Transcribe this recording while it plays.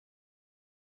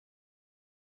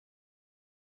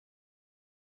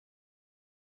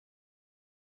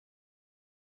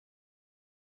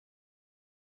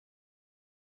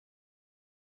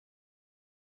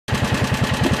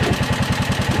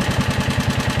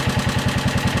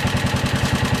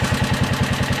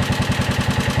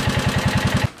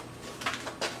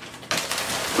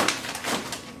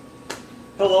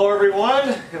Hello everyone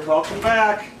and welcome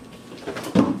back.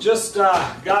 Just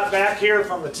got back here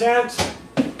from the tent,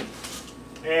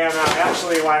 and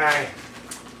actually when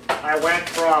I went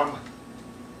from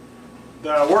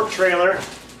the work trailer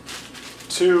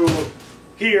to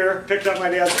here, picked up my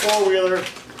dad's four-wheeler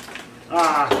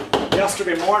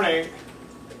yesterday morning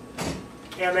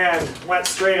and then went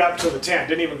straight up to the tent,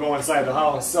 didn't even go inside the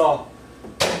house. So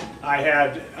I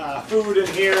had food in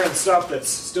here and stuff that's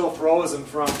still frozen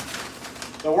from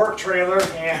the work trailer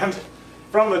and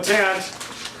from the tent,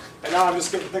 and now I'm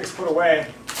just getting things put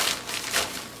away.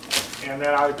 And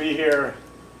then I'll be here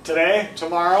today,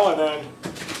 tomorrow, and then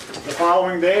the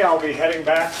following day I'll be heading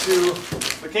back to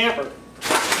the camper.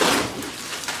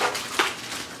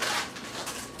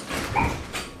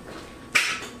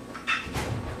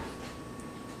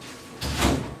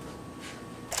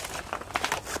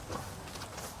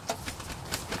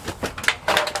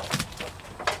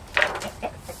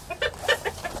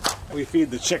 We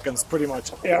feed the chickens pretty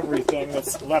much everything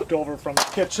that's left over from the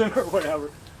kitchen or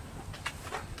whatever.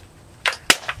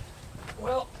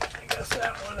 Well, I guess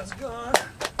that one is gone.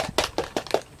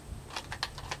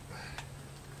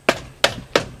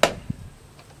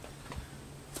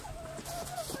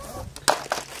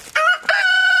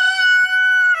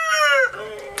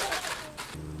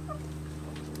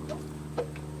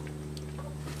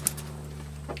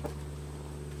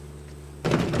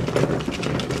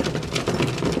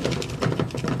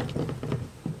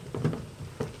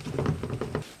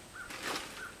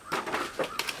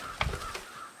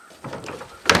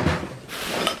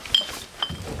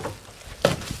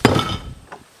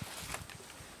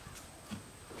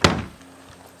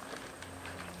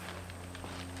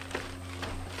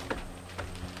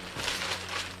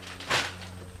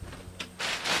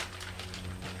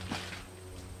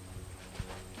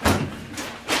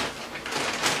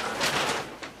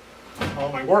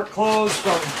 All my work clothes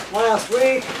from last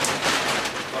week,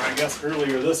 or I guess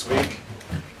earlier this week.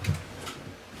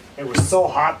 It was so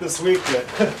hot this week that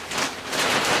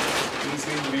these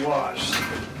need to be washed.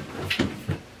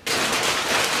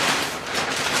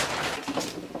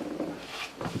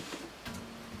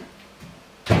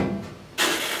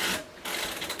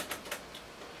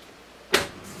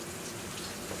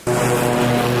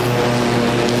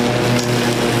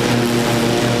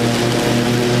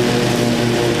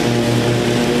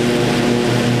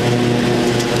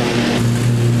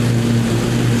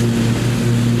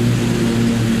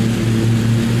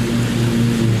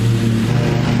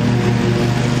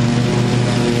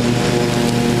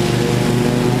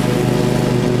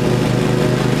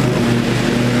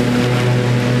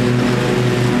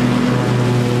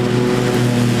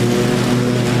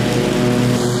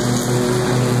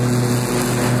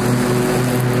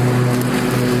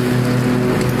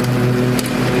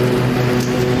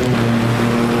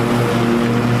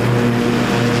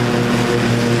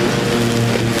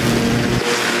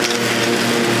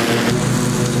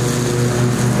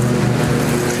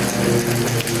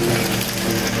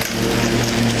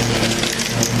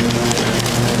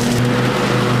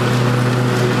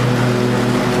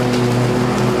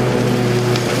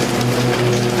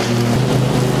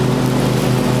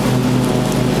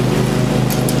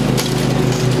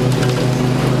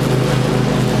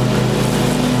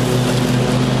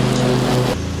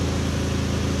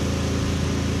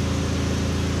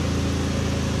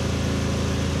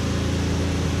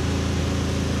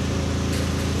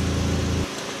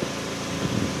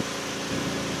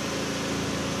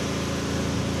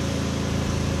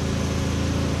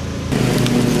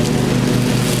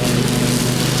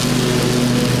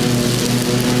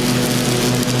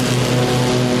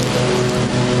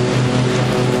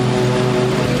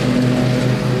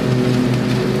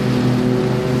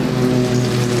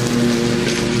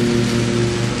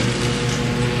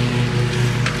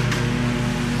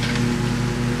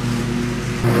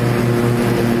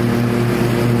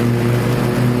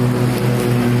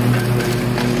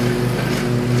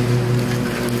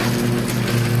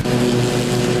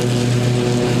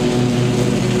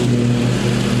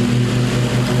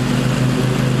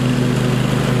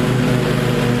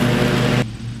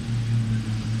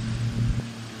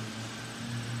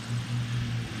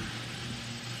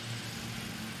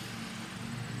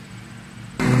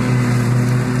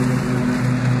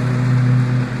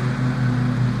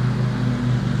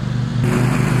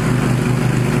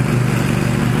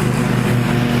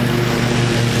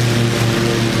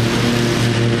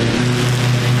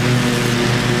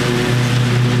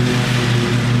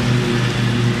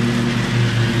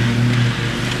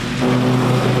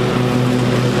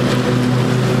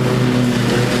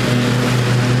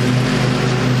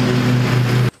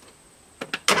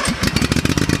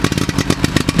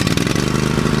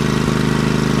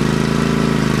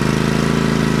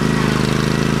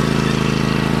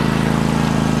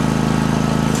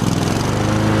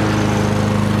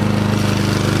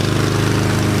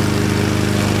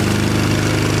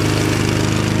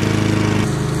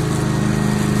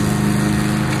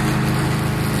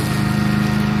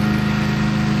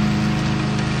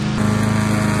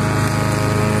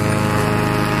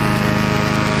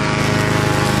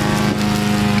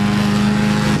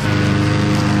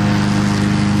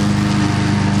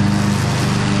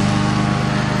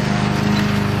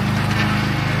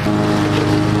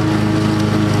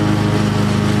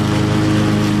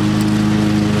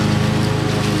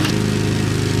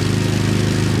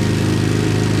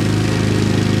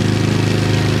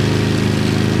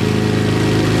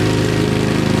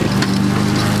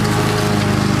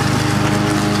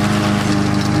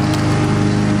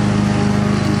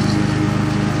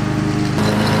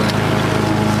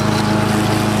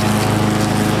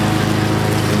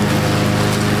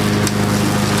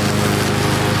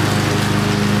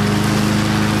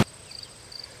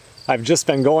 I've just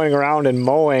been going around and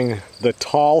mowing the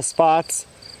tall spots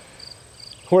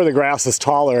where the grass is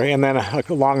taller, and then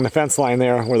along the fence line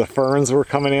there where the ferns were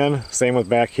coming in. Same with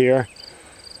back here.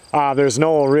 There's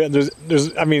no real,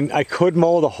 I mean, I could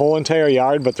mow the whole entire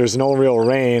yard, but there's no real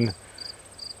rain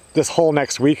this whole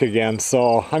next week again.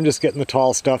 So I'm just getting the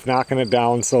tall stuff, knocking it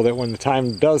down so that when the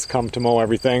time does come to mow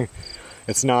everything,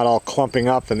 it's not all clumping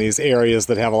up in these areas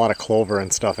that have a lot of clover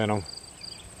and stuff in them.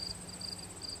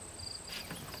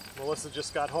 Melissa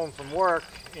just got home from work,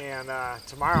 and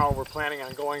tomorrow we're planning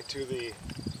on going to the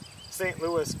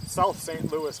South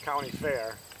St. Louis County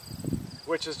Fair,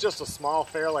 which is just a small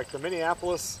fair. Like the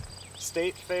Minneapolis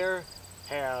State Fair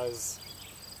has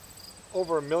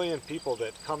over 1 million people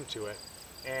that come to it,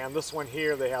 and this one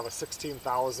here, they have a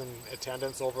 16,000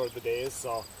 attendance over the days,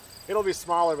 so it'll be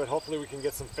smaller, but hopefully we can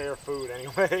get some fair food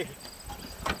anyway.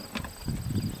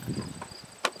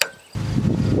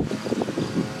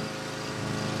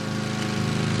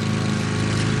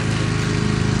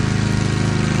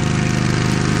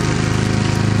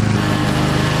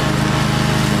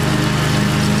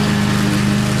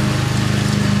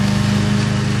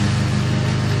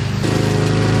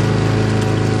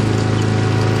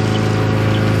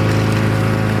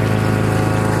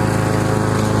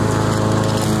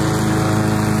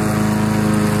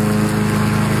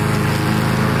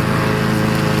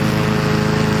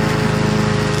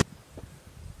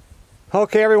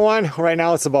 Okay everyone, right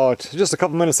now it's about just a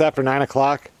couple minutes after 9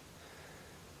 o'clock,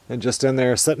 and just in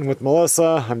there sitting with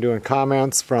Melissa. I'm doing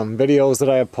comments from videos that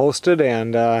I have posted,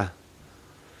 and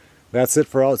that's it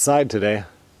for outside today.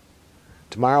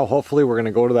 Tomorrow hopefully we're going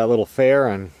to go to that little fair,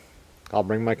 and I'll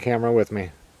bring my camera with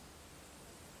me.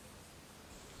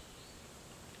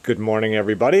 Good morning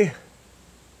everybody.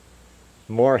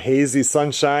 More hazy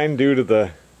sunshine due to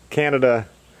the Canada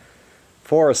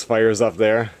forest fires up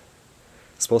there.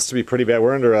 Supposed to be pretty bad.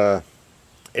 We're under a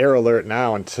air alert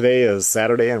now, and today is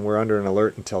Saturday, and we're under an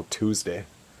alert until Tuesday.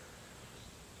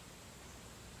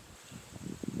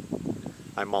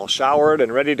 I'm all showered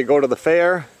and ready to go to the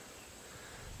fair.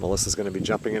 Melissa's going to be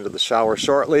jumping into the shower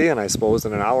shortly, and I suppose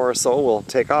in an hour or so we'll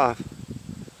take off.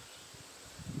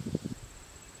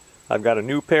 I've got a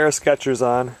new pair of Skechers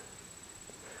on.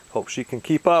 Hope she can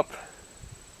keep up.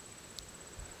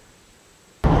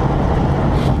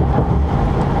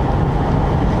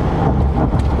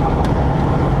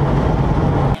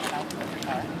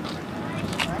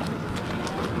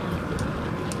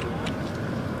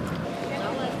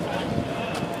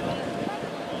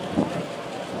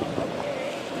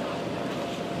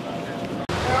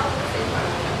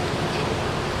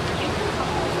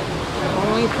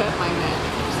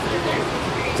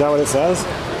 Is that what it says?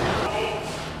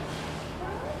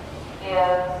 In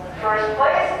first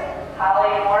place,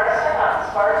 Holly Morrison on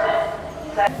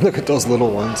Spartan. Look at those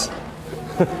little ones.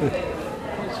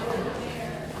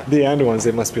 The end ones,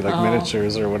 they must be like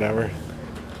miniatures or whatever.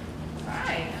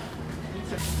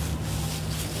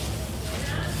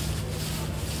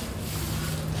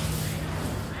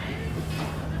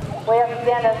 We have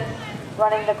Dennis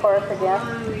running the course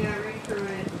again.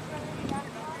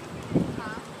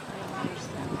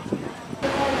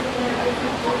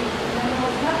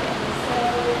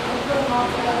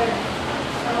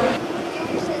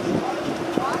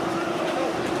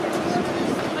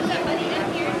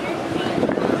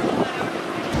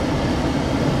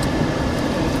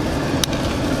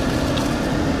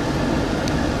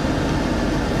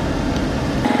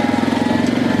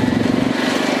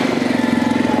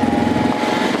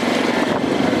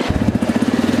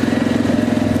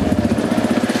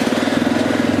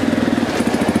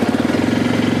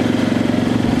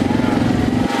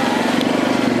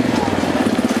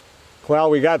 Well,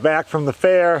 we got back from the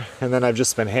fair, and then I've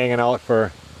just been hanging out for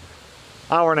an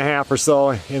hour and a half or so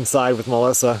inside with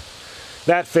Melissa.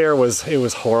 That fair was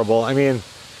horrible. I mean,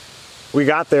 we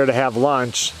got there to have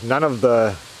lunch. None of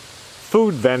the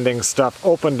food vending stuff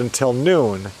opened until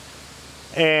noon.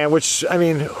 And which, I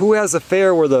mean, who has a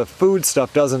fair where the food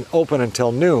stuff doesn't open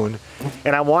until noon?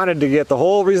 And I wanted to get, the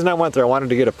whole reason I went there, I wanted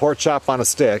to get a pork chop on a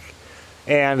stick.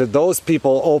 And those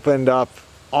people opened up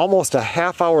almost a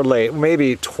half hour late,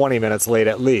 maybe 20 minutes late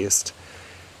at least.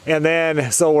 And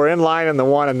then, so we're in line in the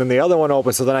one, and then the other one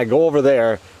opens, so then I go over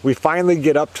there. We finally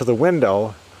get up to the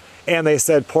window, and they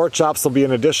said pork chops will be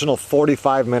an additional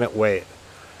 45-minute wait.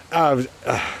 I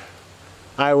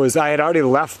had already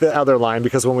left the other line,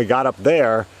 because when we got up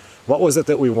there, what was it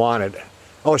that we wanted?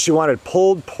 Oh, she wanted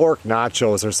pulled pork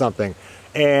nachos or something.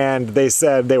 And they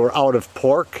said they were out of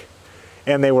pork,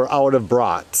 and they were out of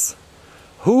brats.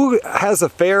 Who has a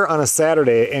fair on a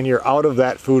Saturday and you're out of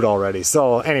that food already?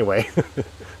 So anyway,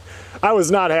 I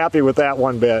was not happy with that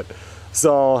one bit.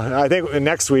 So I think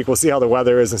next week we'll see how the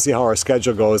weather is and see how our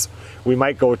schedule goes. We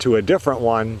might go to a different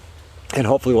one and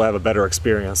hopefully we'll have a better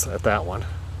experience at that one.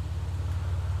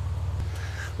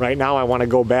 Right now I want to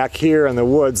go back here in the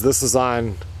woods. This is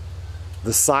on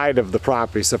the side of the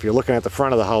property. So if you're looking at the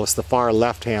front of the house, the far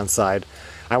left-hand side,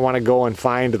 I want to go and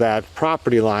find that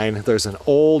property line. There's an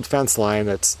old fence line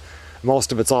that's,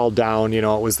 most of it's all down. You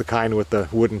know, it was the kind with the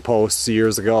wooden posts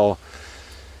years ago.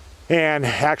 And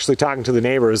actually talking to the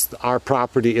neighbors, our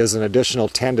property is an additional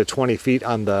 10 to 20 feet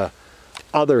on the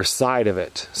other side of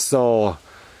it. So,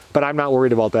 but I'm not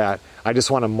worried about that. I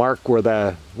just want to mark where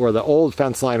the old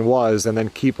fence line was and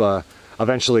then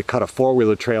eventually cut a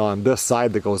four-wheeler trail on this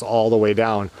side that goes all the way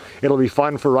down. It'll be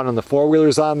fun for running the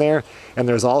four-wheelers on there, and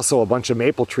there's also a bunch of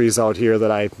maple trees out here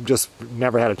that I just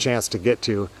never had a chance to get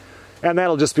to. And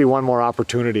that'll just be one more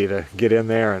opportunity to get in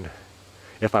there and,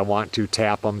 if I want to,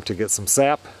 tap them to get some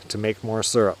sap to make more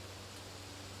syrup.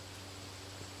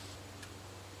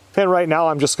 And right now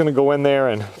I'm just going to go in there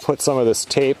and put some of this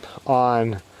tape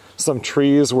on some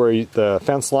trees where the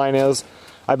fence line is.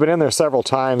 I've been in there several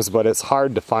times, but it's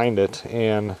hard to find it,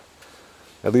 and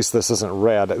at least this isn't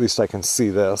red. At least I can see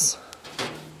this.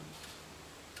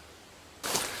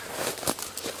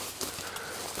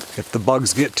 If the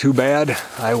bugs get too bad,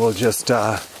 I will just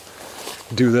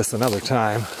do this another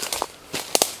time.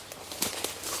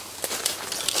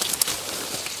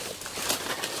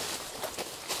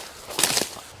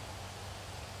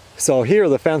 So here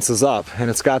the fence is up, and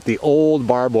it's got the old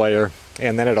barbed wire,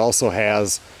 and then it also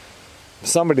has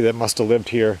somebody that must have lived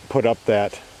here put up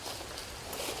that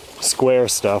square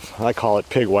stuff. I call it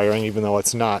pig wiring, even though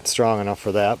it's not strong enough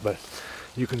for that, but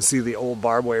you can see the old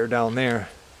barbed wire down there.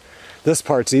 This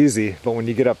part's easy, but when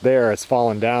you get up there, it's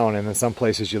falling down, and in some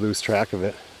places you lose track of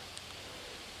it.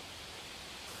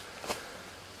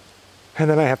 And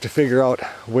then I have to figure out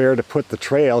where to put the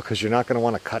trail, because you're not going to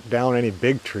want to cut down any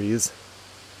big trees.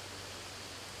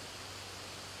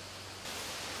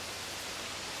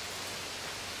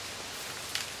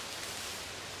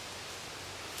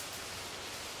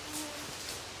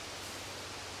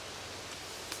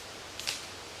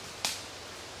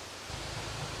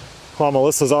 Well,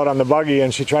 Melissa's out on the buggy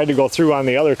and she tried to go through on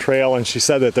the other trail and she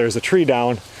said that there's a tree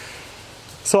down.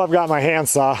 So I've got my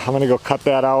handsaw. I'm going to go cut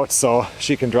that out so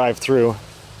she can drive through.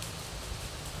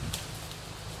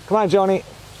 Come on, Joni.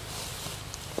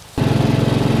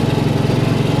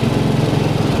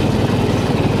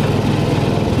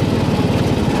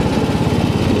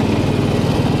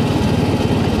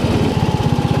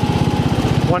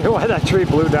 Wonder why that tree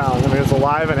blew down. I mean, it's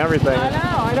alive and everything. I know,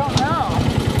 I don't know.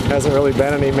 Hasn't really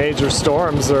been any major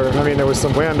storms, or I mean there was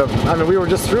some wind. I mean we were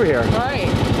just through here. Right.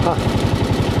 Huh.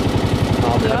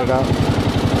 I'll cut it out.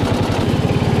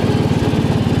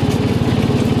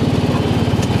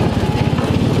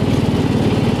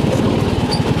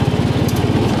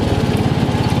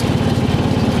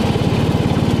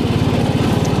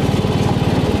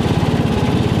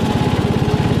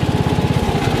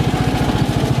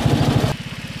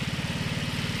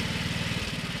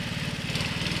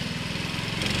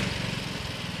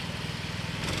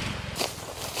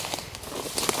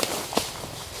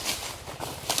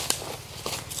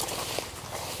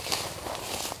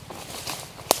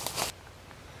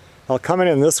 Well, coming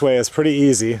in this way is pretty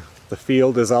easy. The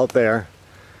field is out there.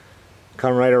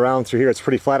 Come right around through here. It's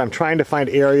pretty flat. I'm trying to find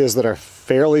areas that are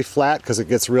fairly flat because it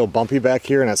gets real bumpy back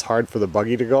here and it's hard for the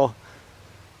buggy to go.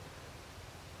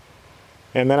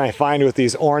 And then I find with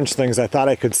these orange things, I thought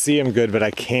I could see them good, but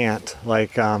I can't.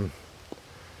 Like, I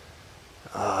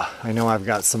know I've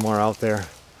got some more out there.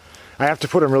 I have to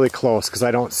put them really close because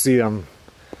I don't see them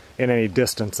in any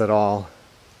distance at all.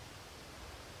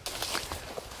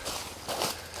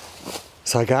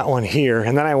 So I got one here,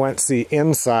 and then I went to see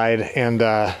inside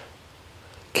and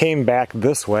came back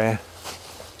this way.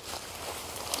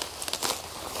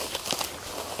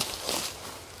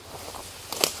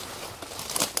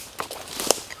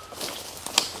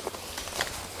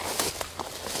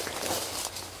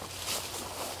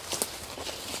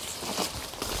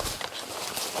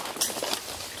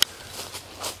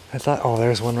 I thought, oh,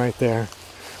 there's one right there.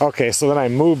 Okay, so then I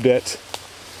moved it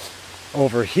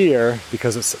over here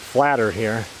because it's flatter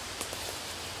here.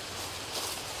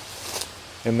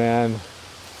 And then,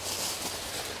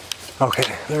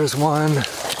 okay, there's one.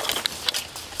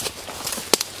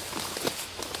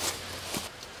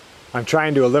 I'm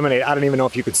trying to eliminate, I don't even know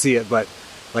if you could see it, but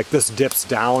like this dips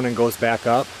down and goes back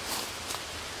up.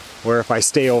 Where if I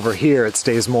stay over here, it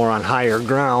stays more on higher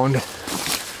ground.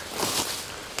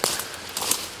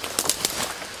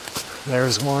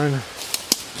 There's one.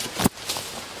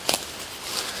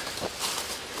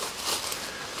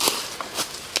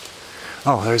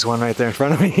 Oh, there's one right there in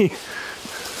front of me.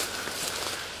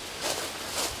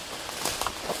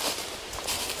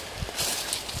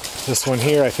 This one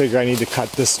here, I figure I need to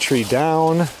cut this tree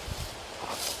down.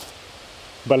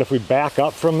 But if we back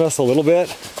up from this a little bit,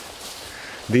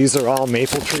 these are all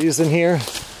maple trees in here.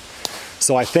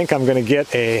 So I think I'm gonna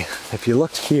get a, if you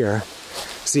look here,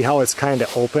 see how it's kind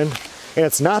of open? And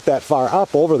it's not that far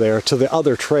up over there to the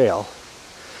other trail.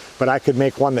 But I could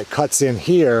make one that cuts in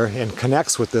here and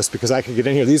connects with this because I could get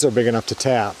in here. These are big enough to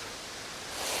tap.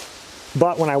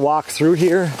 But when I walk through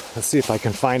here, let's see if I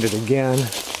can find it again.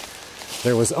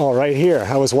 There was, oh, right here.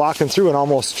 I was walking through and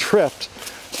almost tripped.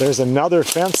 There's another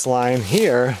fence line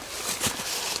here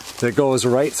that goes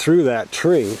right through that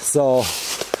tree. So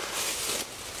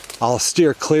I'll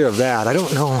steer clear of that. I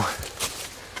don't know.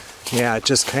 Yeah, it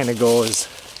just kind of goes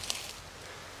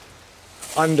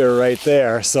under right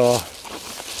there. So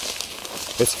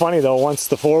it's funny though, once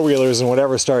the four-wheelers and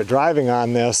whatever start driving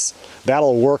on this,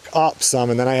 that'll work up some,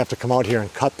 and then I have to come out here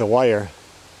and cut the wire.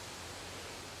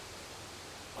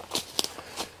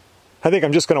 I think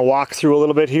I'm just going to walk through a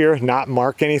little bit here, not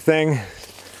mark anything,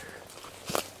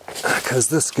 because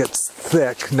this gets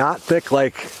thick. Not thick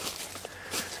like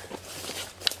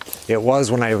it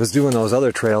was when I was doing those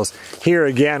other trails. Here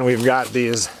again, we've got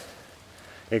these,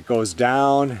 it goes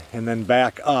down and then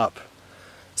back up.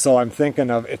 So I'm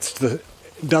thinking of, it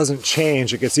doesn't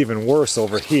change, it gets even worse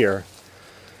over here.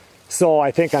 So I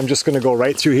think I'm just going to go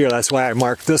right through here. That's why I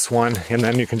marked this one, and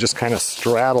then you can just kind of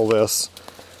straddle this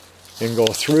and go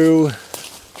through.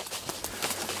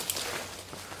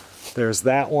 There's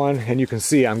that one, and you can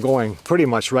see I'm going pretty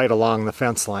much right along the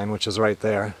fence line, which is right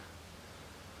there.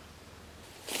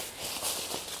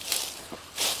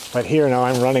 But here now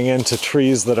I'm running into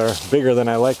trees that are bigger than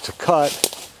I like to cut.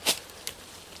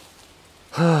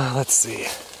 Let's see.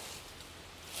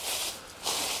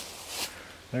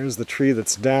 There's the tree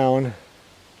that's down.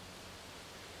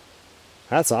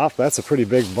 That's off. That's a pretty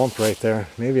big bump right there.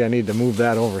 Maybe I need to move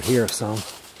that over here some.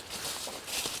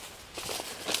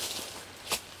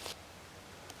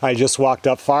 I just walked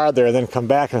up farther, then come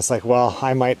back, and it's like, well,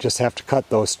 I might just have to cut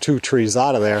those two trees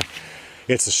out of there.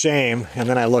 It's a shame. And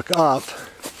then I look up.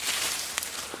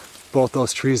 Both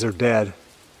those trees are dead.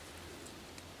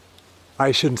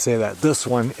 I shouldn't say that. This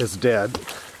one is dead.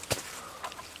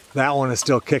 That one is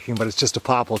still kicking, but it's just a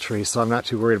popple tree, so I'm not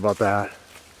too worried about that.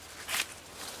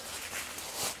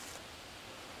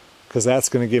 Because that's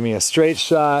going to give me a straight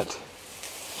shot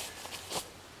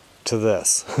to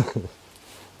this.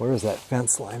 Where is that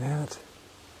fence line at?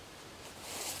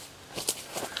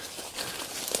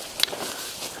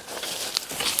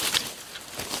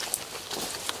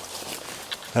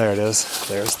 There it is.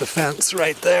 There's the fence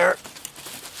right there.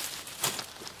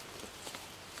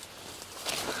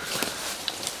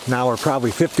 Now we're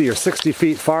probably 50 or 60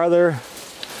 feet farther.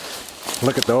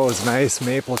 Look at those nice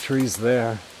maple trees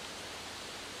there.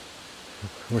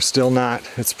 We're still not,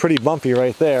 it's pretty bumpy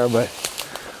right there, but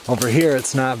over here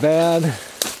it's not bad.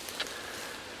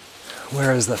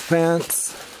 Where is the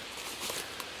fence?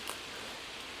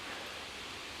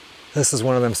 This is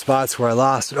one of them spots where I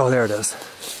lost it. Oh, there it is.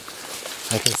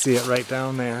 I can see it right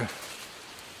down there.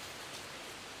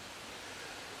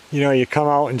 You know, you come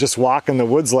out and just walk in the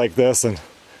woods like this, and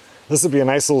this would be a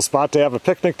nice little spot to have a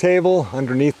picnic table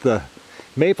underneath the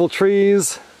maple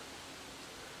trees.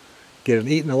 Get it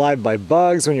eaten alive by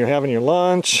bugs when you're having your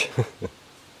lunch.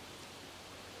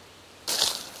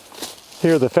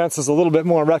 Here the fence is a little bit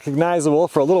more recognizable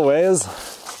for a little ways.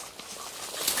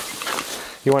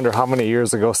 You wonder how many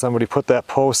years ago somebody put that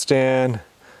post in,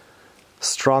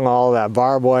 strung all that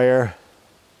barbed wire.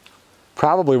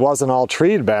 Probably wasn't all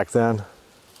treed back then.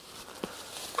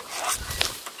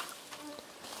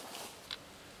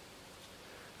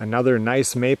 Another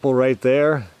nice maple right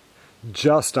there,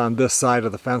 just on this side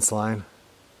of the fence line.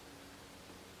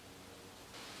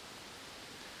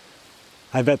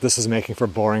 I bet this is making for a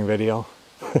boring video.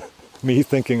 Me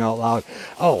thinking out loud,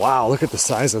 oh wow, look at the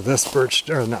size of this birch,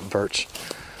 or not birch,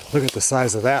 look at the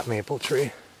size of that maple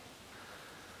tree.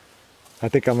 I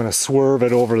think I'm going to swerve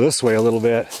it over this way a little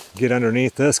bit, get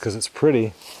underneath this because it's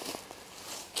pretty,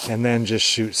 and then just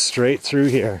shoot straight through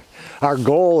here. Our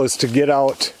goal is to get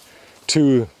out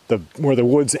to where the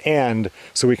woods end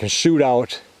so we can shoot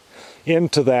out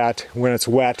into that when it's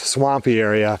wet, swampy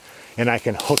area, and I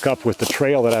can hook up with the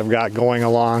trail that I've got going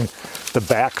along the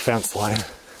back fence line.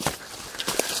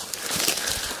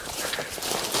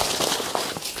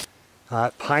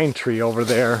 That pine tree over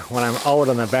there, when I'm out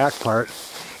on the back part,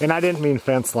 and I didn't mean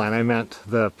fence line, I meant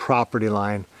the property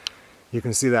line. You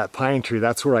can see that pine tree,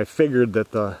 that's where I figured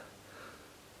that the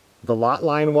lot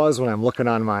line was when I'm looking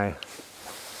on my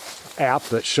app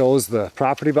that shows the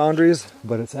property boundaries,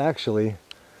 but it's actually,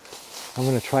 I'm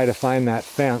going to try to find that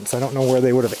fence. I don't know where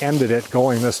they would have ended it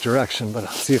going this direction, but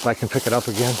I'll see if I can pick it up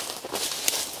again.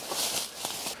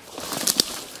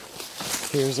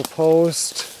 Here's a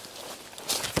post.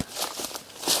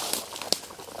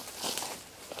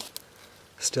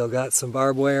 Still got some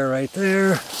barbed wire right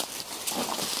there.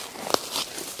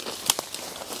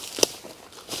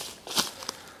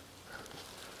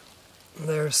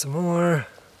 There's some more.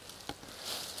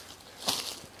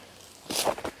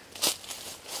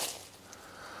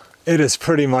 It is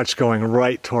pretty much going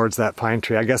right towards that pine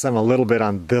tree. I guess I'm a little bit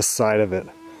on this side of it.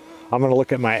 I'm going to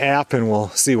look at my app and we'll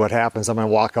see what happens. I'm going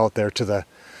to walk out there to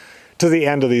the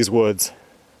end of these woods.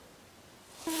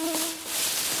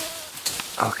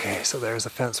 Okay, so there's a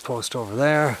fence post over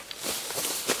there.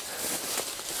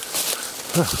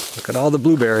 Look at all the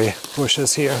blueberry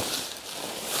bushes here.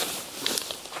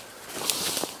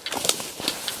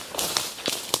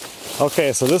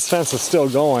 Okay, so this fence is still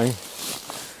going.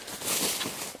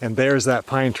 And there's that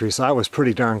pine tree, so I was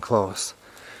pretty darn close.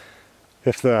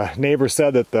 If the neighbor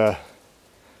said that the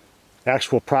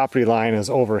actual property line is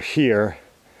over here,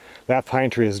 that pine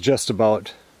tree is just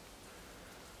about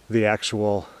the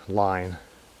actual line.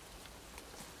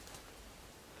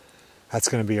 That's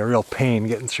going to be a real pain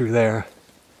getting through there.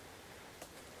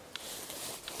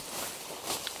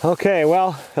 Okay,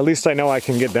 well, at least I know I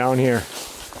can get down here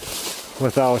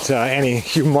without any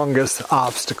humongous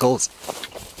obstacles.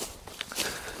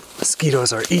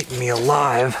 Mosquitoes are eating me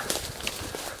alive.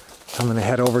 I'm going to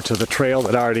head over to the trail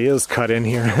that already is cut in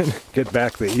here and get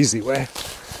back the easy way.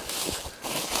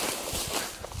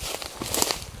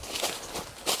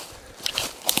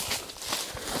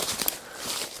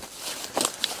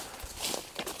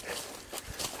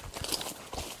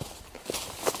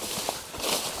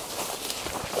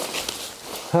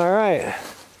 All right,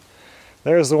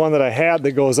 there's the one that I had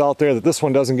that goes out there that this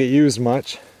one doesn't get used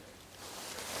much.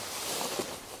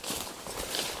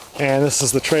 And this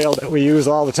is the trail that we use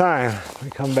all the time. We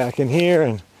come back in here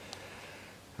and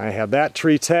I had that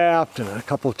tree tapped and a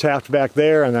couple tapped back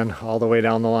there and then all the way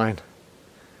down the line.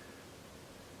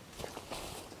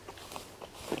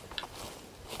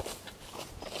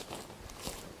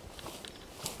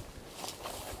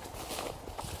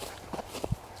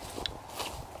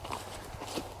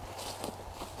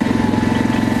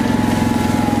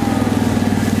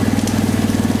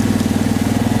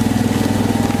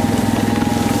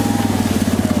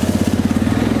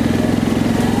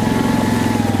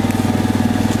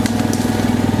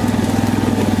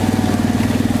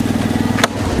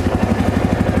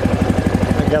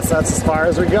 I guess that's as far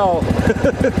as we go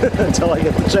until I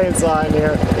get the chainsaw in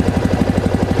here.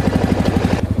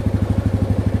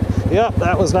 Yep,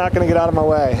 that was not going to get out of my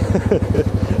way. I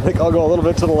think I'll go a little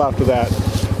bit to the left of that.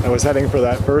 I was heading for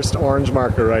that first orange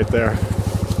marker right there.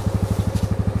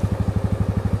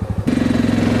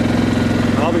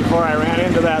 Well, before I ran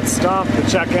into that stump, the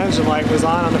check engine light was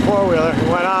on the four-wheeler. It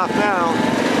went off now.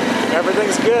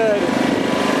 Everything's good.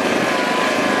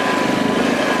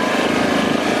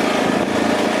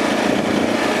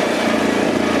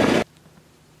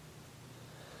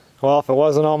 Well, if it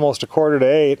wasn't almost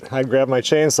 7:45, I'd grab my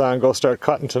chainsaw and go start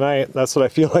cutting tonight. That's what I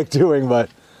feel like doing,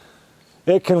 but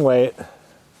it can wait.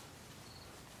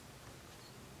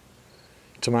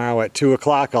 Tomorrow at 2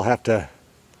 o'clock, I'll have to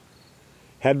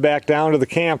head back down to the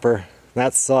camper.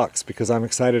 That sucks because I'm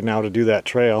excited now to do that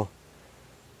trail.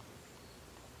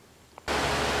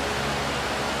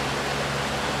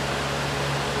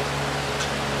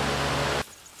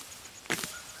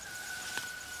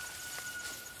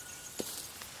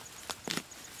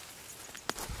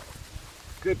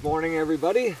 Good morning,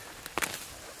 everybody.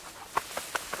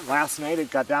 Last night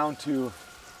it got down to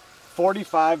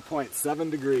 45.7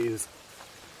 degrees.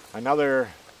 Another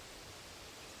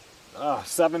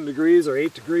 7 degrees or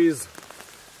 8 degrees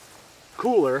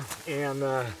cooler, and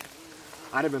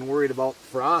I'd have been worried about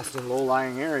frost in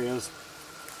low-lying areas.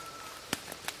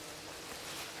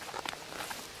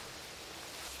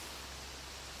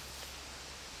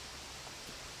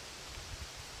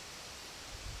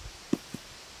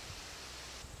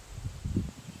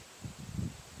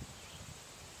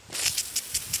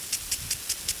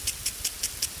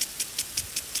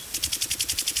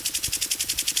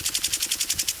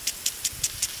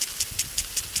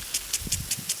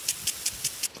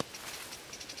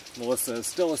 Melissa is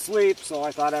still asleep, so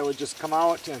I thought I would just come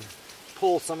out and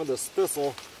pull some of this thistle,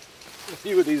 a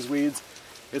few of these weeds.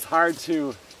 It's hard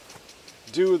to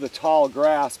do the tall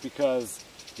grass because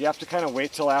you have to kind of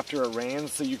wait till after it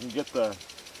rains so you can get the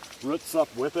roots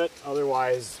up with it.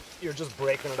 Otherwise, you're just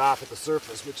breaking it off at the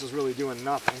surface, which is really doing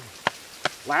nothing.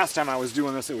 last time I was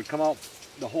doing this, it would come out,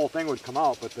 the whole thing would come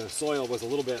out, but the soil was a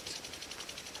little bit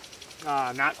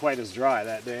not quite as dry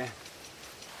that day.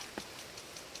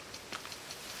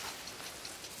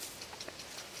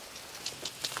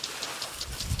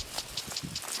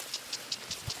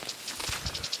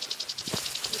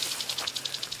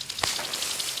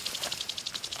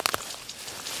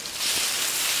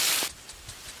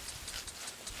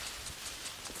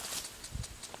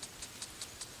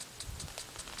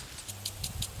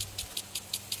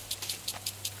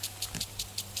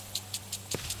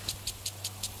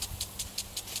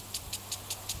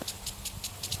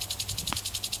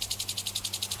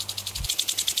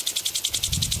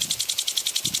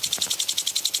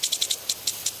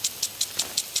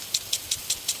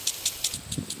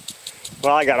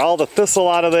 Well, I got all the thistle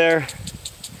out of there,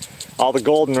 all the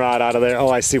goldenrod out of there. Oh,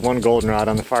 I see one goldenrod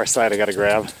on the far side I gotta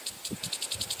grab.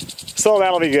 So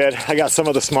that'll be good. I got some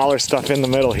of the smaller stuff in the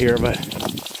middle here, but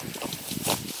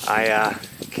I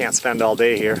can't spend all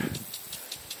day here.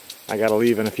 I gotta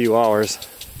leave in a few hours.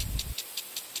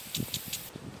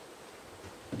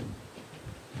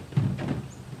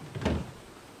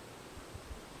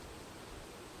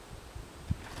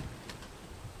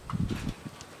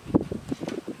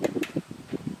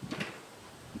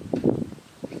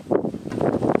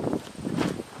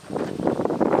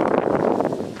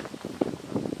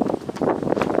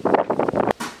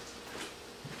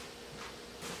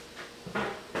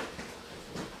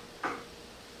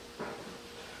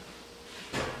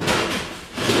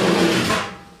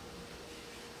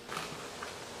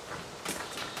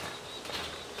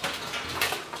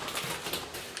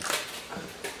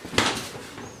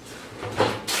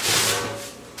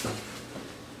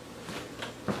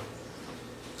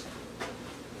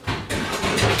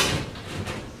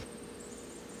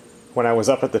 When I was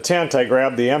up at the tent, I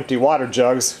grabbed the empty water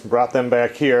jugs, brought them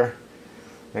back here.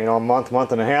 You know, a month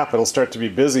and a half, it'll start to be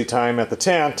busy time at the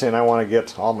tent, and I want to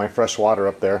get all my fresh water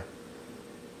up there.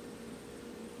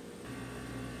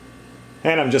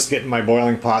 And I'm just getting my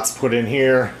boiling pots put in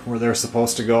here where they're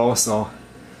supposed to go, so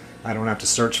I don't have to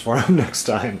search for them next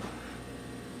time.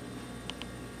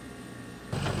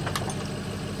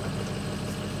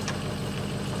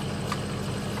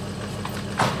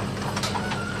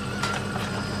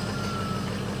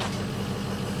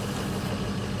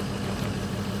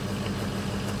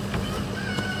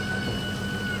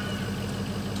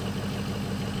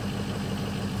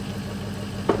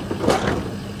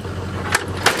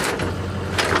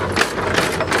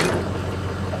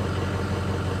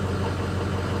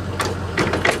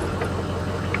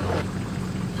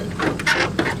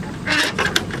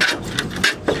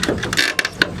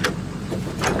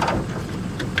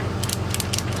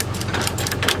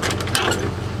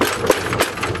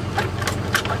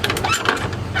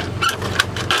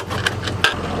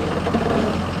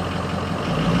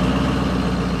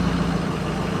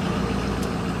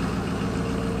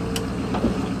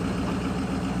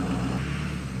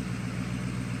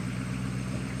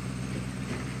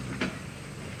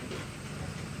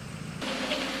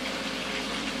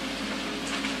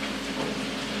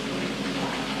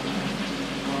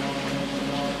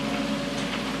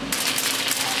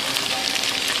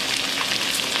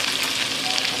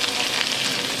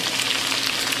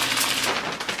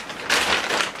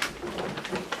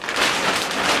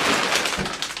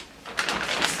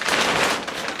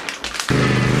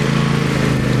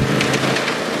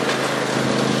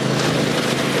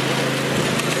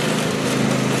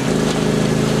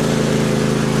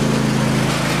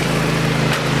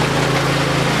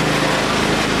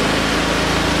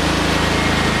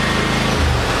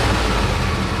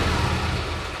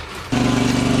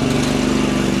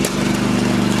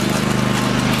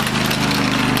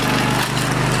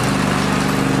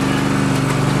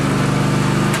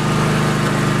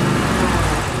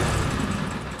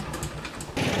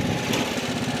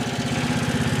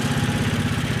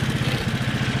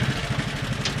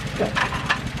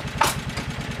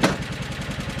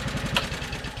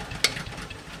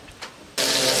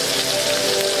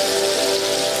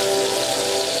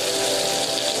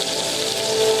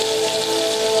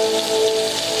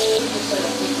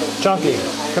 Chunky,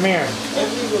 come here.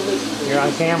 You're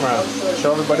on camera.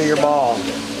 Show everybody your ball.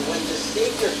 When the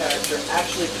staker factor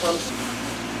actually comes.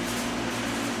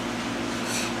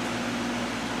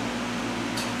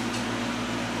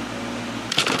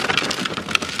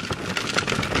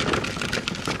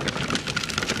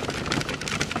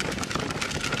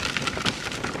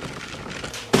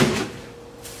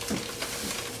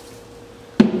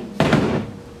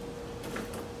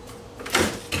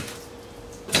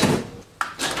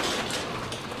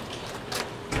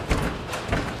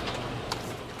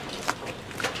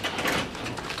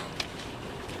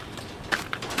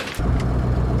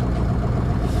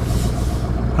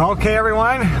 Okay,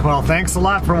 everyone. Well, thanks a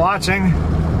lot for watching.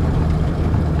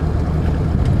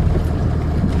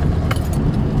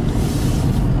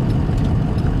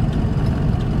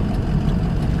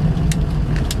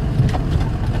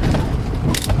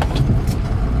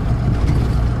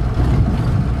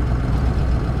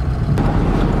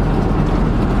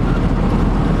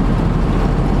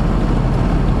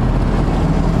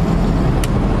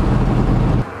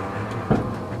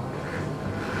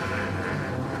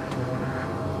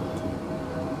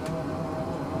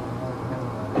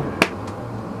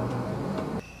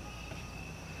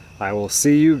 I will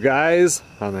see you guys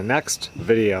on the next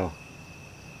video.